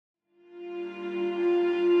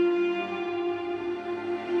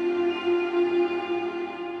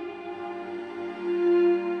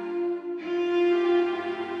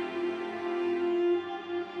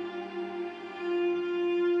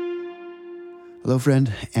Hello,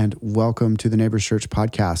 friend, and welcome to the Neighbors Church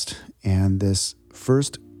podcast and this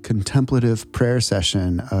first contemplative prayer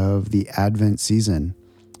session of the Advent season.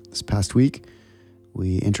 This past week,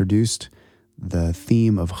 we introduced the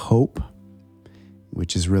theme of hope,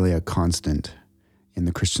 which is really a constant in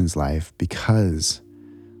the Christian's life because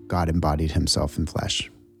God embodied himself in flesh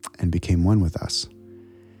and became one with us.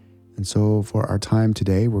 And so for our time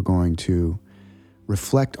today, we're going to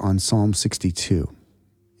reflect on Psalm 62.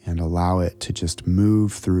 And allow it to just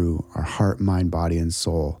move through our heart, mind, body, and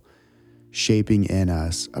soul, shaping in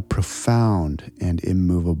us a profound and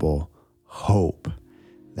immovable hope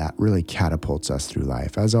that really catapults us through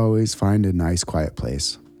life. As always, find a nice, quiet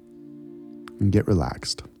place and get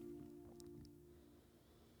relaxed.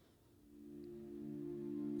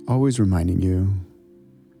 Always reminding you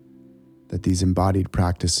that these embodied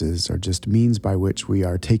practices are just means by which we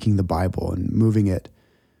are taking the Bible and moving it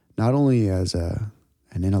not only as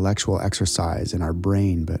an intellectual exercise in our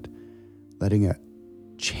brain, but letting it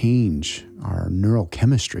change our neural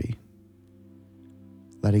chemistry,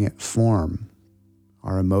 letting it form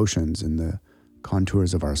our emotions and the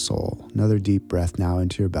contours of our soul. Another deep breath now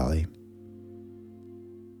into your belly.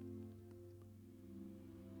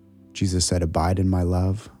 Jesus said, "Abide in my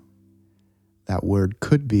love." That word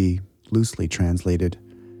could be loosely translated,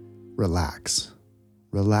 relax.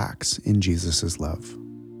 Relax in Jesus' love.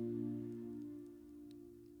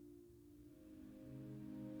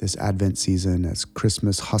 This Advent season, as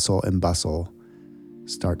Christmas hustle and bustle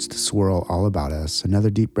starts to swirl all about us, another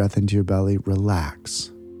deep breath into your belly, relax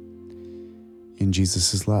in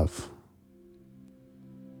Jesus' love.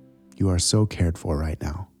 You are so cared for right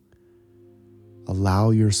now. Allow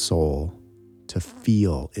your soul to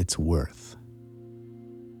feel its worth.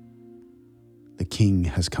 The King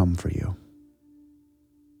has come for you.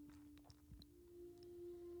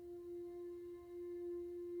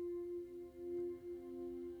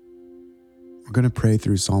 We're going to pray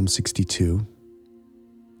through Psalm 62,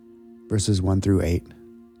 verses 1 through 8,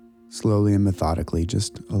 slowly and methodically,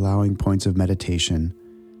 just allowing points of meditation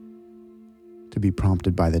to be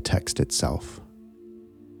prompted by the text itself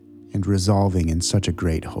and resolving in such a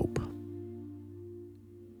great hope.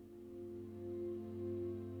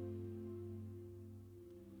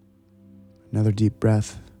 Another deep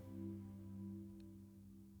breath.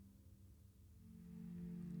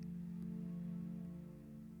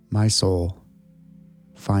 My soul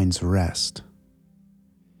finds rest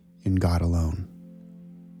in God alone.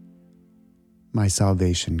 My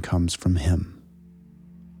salvation comes from Him.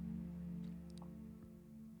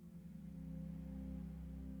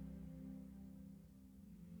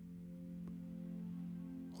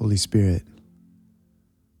 Holy Spirit,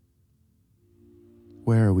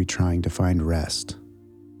 where are we trying to find rest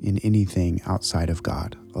in anything outside of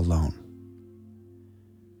God alone?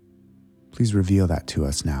 Please reveal that to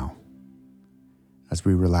us now as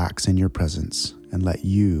we relax in your presence and let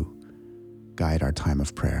you guide our time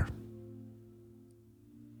of prayer.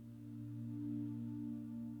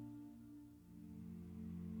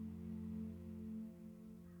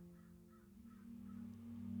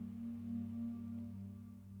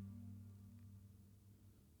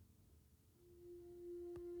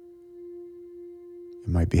 It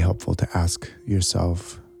might be helpful to ask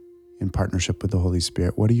yourself, in partnership with the Holy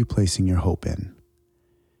Spirit, what are you placing your hope in?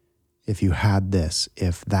 If you had this,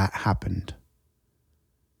 if that happened,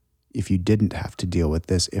 if you didn't have to deal with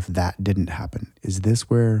this, if that didn't happen, is this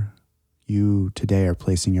where you today are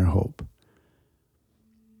placing your hope?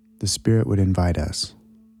 The Spirit would invite us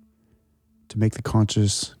to make the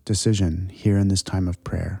conscious decision here in this time of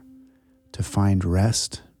prayer to find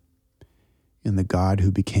rest in the God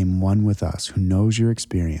who became one with us, who knows your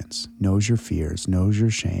experience, knows your fears, knows your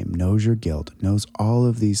shame, knows your guilt, knows all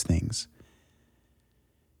of these things,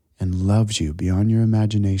 and loves you beyond your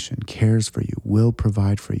imagination, cares for you, will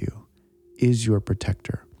provide for you, is your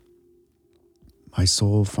protector. My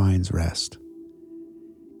soul finds rest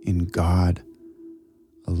in God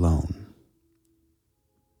alone.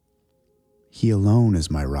 He alone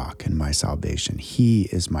is my rock and my salvation. He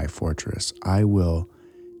is my fortress. I will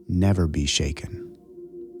never be shaken.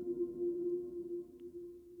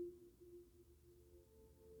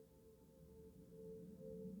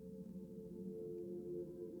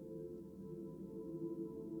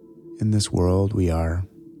 In this world, we are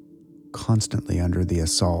constantly under the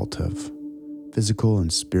assault of physical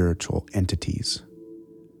and spiritual entities.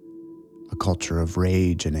 A culture of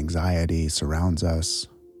rage and anxiety surrounds us.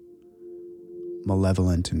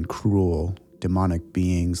 Malevolent and cruel, demonic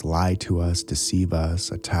beings lie to us, deceive us,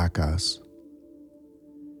 attack us.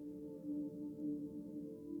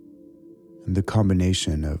 And the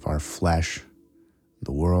combination of our flesh,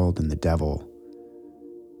 the world, and the devil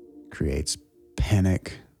creates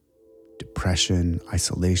panic, depression,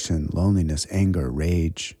 isolation, loneliness, anger,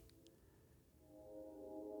 rage.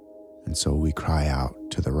 And so we cry out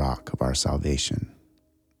to the rock of our salvation,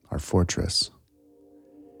 our fortress.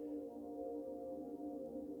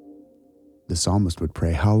 The psalmist would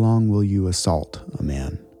pray, "How long will you assault a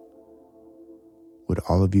man? Would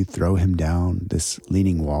all of you throw him down this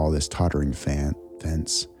leaning wall, this tottering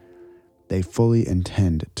fence? They fully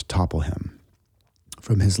intend to topple him.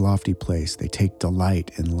 From his lofty place they take delight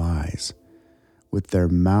in lies. With their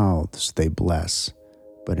mouths they bless,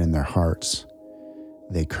 but in their hearts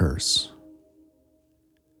they curse."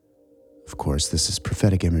 Of course, this is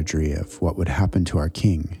prophetic imagery of what would happen to our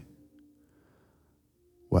King.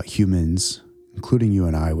 What humans, including you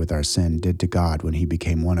and I with our sin, did to God when he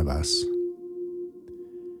became one of us.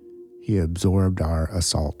 He absorbed our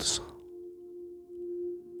assaults.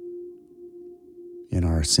 In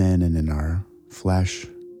our sin and in our flesh,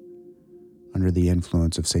 under the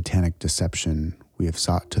influence of satanic deception, we have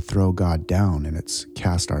sought to throw God down, and it's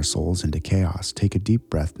cast our souls into chaos. Take a deep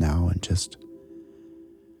breath now and just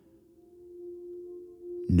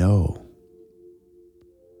know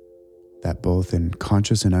that both in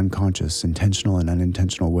conscious and unconscious, intentional and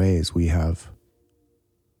unintentional ways, we have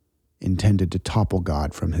intended to topple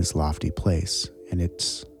God from his lofty place, and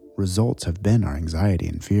its results have been our anxiety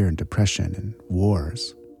and fear and depression and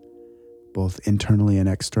wars, both internally and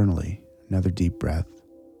externally. Another deep breath.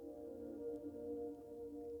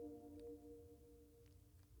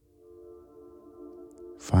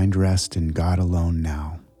 Find rest in God alone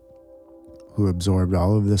now, who absorbed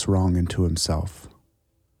all of this wrong into himself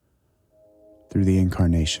through the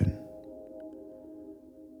incarnation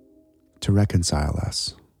to reconcile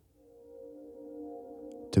us,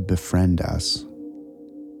 to befriend us,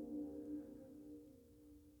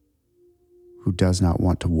 who does not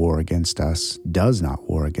want to war against us, does not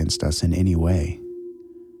war against us in any way,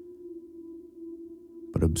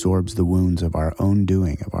 but absorbs the wounds of our own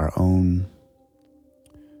doing, of our own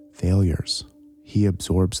failures. He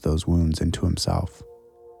absorbs those wounds into himself.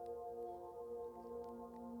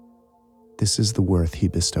 This is the worth he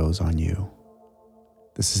bestows on you.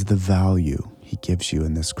 This is the value he gives you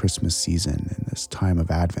in this Christmas season, in this time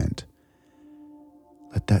of Advent.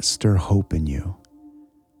 Let that stir hope in you.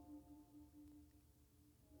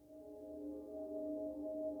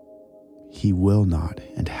 He will not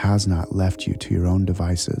and has not left you to your own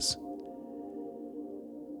devices.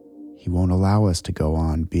 He won't allow us to go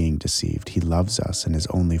on being deceived. He loves us and is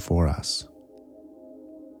only for us.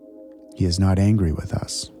 He is not angry with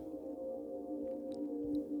us.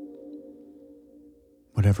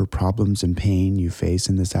 Whatever problems and pain you face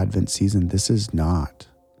in this Advent season, this is not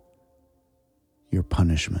your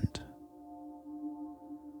punishment.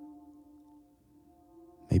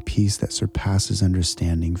 May peace that surpasses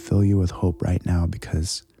understanding fill you with hope right now,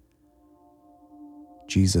 because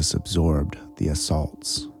Jesus absorbed the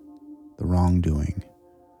assaults, the wrongdoing,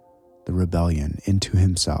 the rebellion into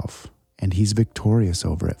himself, and he's victorious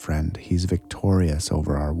over it, friend. He's victorious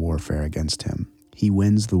over our warfare against him. He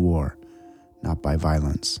wins the war, not by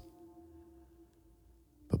violence,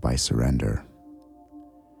 but by surrender.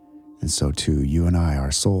 And so too, you and I,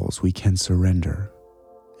 our souls, we can surrender.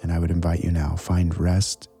 And I would invite you now, find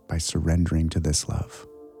rest by surrendering to this love.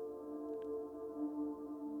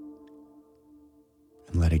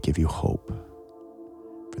 And let it give you hope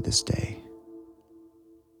for this day.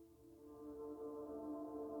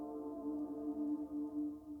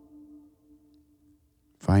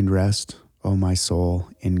 Find rest, O my soul,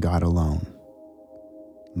 in God alone.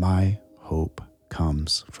 My hope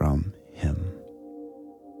comes from him.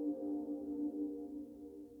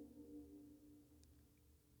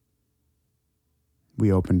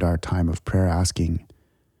 We opened our time of prayer asking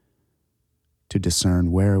to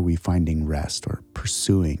discern, where are we finding rest or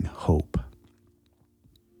pursuing hope?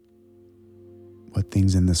 What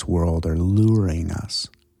things in this world are luring us?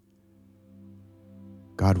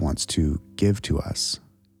 God wants to give to us.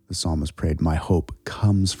 The psalmist prayed, "My hope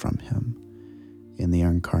comes from him." In the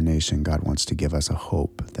incarnation, God wants to give us a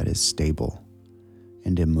hope that is stable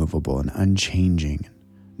and immovable and unchanging,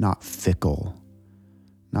 not fickle,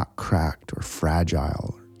 not cracked or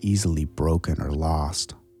fragile, or easily broken or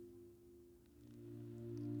lost.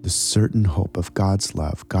 The certain hope of God's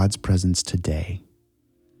love, God's presence today.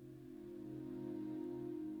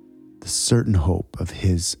 The certain hope of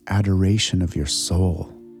his adoration of your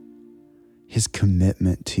soul, his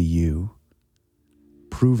commitment to you,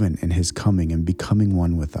 proven in his coming and becoming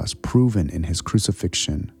one with us, proven in his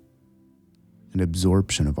crucifixion and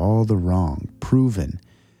absorption of all the wrong, proven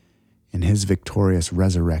in his victorious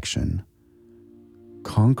resurrection,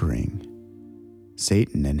 conquering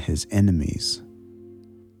Satan and his enemies,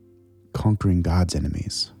 conquering God's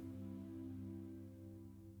enemies.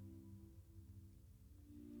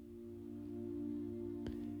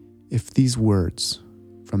 If these words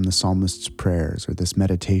from the psalmist's prayers or this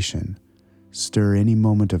meditation stir any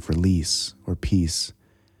moment of release or peace,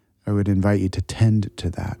 I would invite you to tend to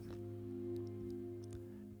that.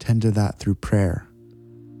 Tend to that through prayer,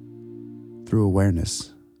 through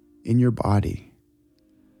awareness, in your body.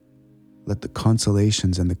 Let the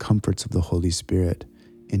consolations and the comforts of the Holy Spirit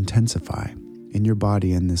intensify in your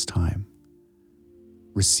body in this time.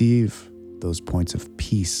 Receive those points of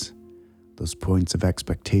peace, those points of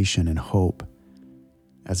expectation and hope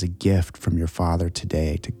as a gift from your Father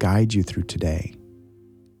today to guide you through today.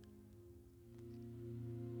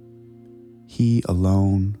 He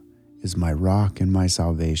alone is my rock and my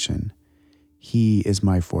salvation. He is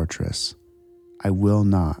my fortress. I will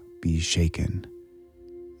not be shaken.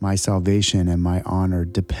 My salvation and my honor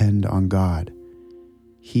depend on God.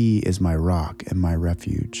 He is my rock and my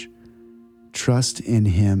refuge. Trust in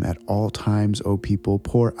him at all times, O people.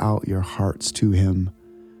 Pour out your hearts to him,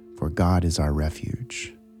 for God is our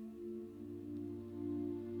refuge.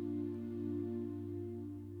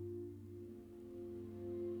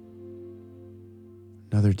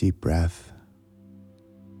 Another deep breath.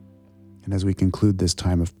 And as we conclude this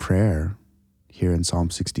time of prayer here in Psalm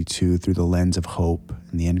 62 through the lens of hope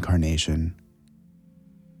and the incarnation,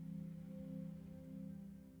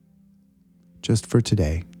 just for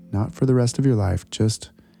today, not for the rest of your life,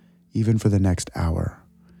 just even for the next hour,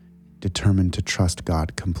 determined to trust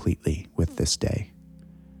God completely with this day.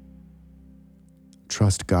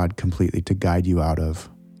 Trust God completely to guide you out of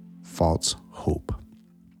false hope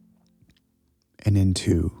and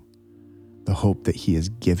into the hope that he is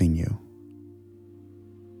giving you.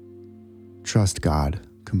 Trust God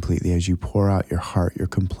completely as you pour out your heart, your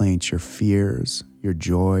complaints, your fears, your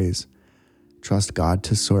joys. Trust God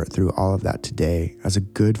to sort through all of that today as a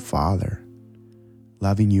good father,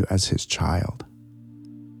 loving you as his child.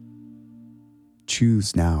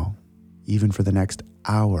 Choose now, even for the next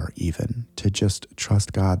hour even, to just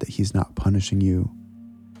trust God that he's not punishing you.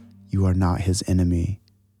 You are not his enemy.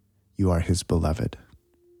 You are his beloved.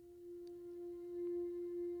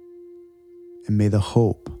 And may the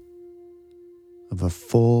hope of a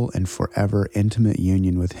full and forever intimate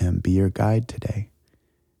union with him be your guide today.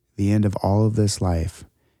 The end of all of this life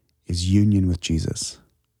is union with Jesus.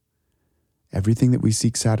 Everything that we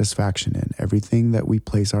seek satisfaction in, everything that we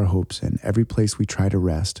place our hopes in, every place we try to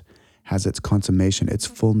rest has its consummation, its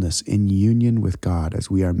fullness in union with God as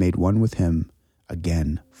we are made one with him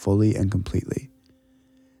again, fully and completely.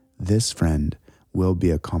 This, friend, will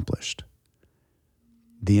be accomplished.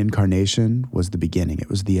 The incarnation was the beginning. It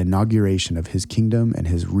was the inauguration of his kingdom and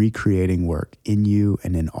his recreating work in you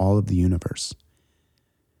and in all of the universe.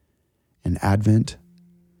 In Advent,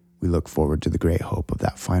 we look forward to the great hope of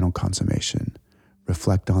that final consummation.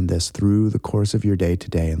 Reflect on this through the course of your day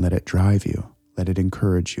today and let it drive you, let it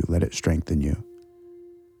encourage you, let it strengthen you.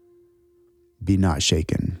 Be not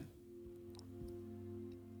shaken.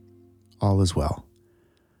 All is well.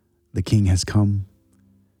 The King has come,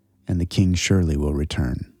 and the King surely will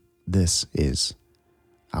return. This is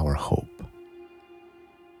our hope.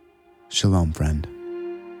 Shalom, friend.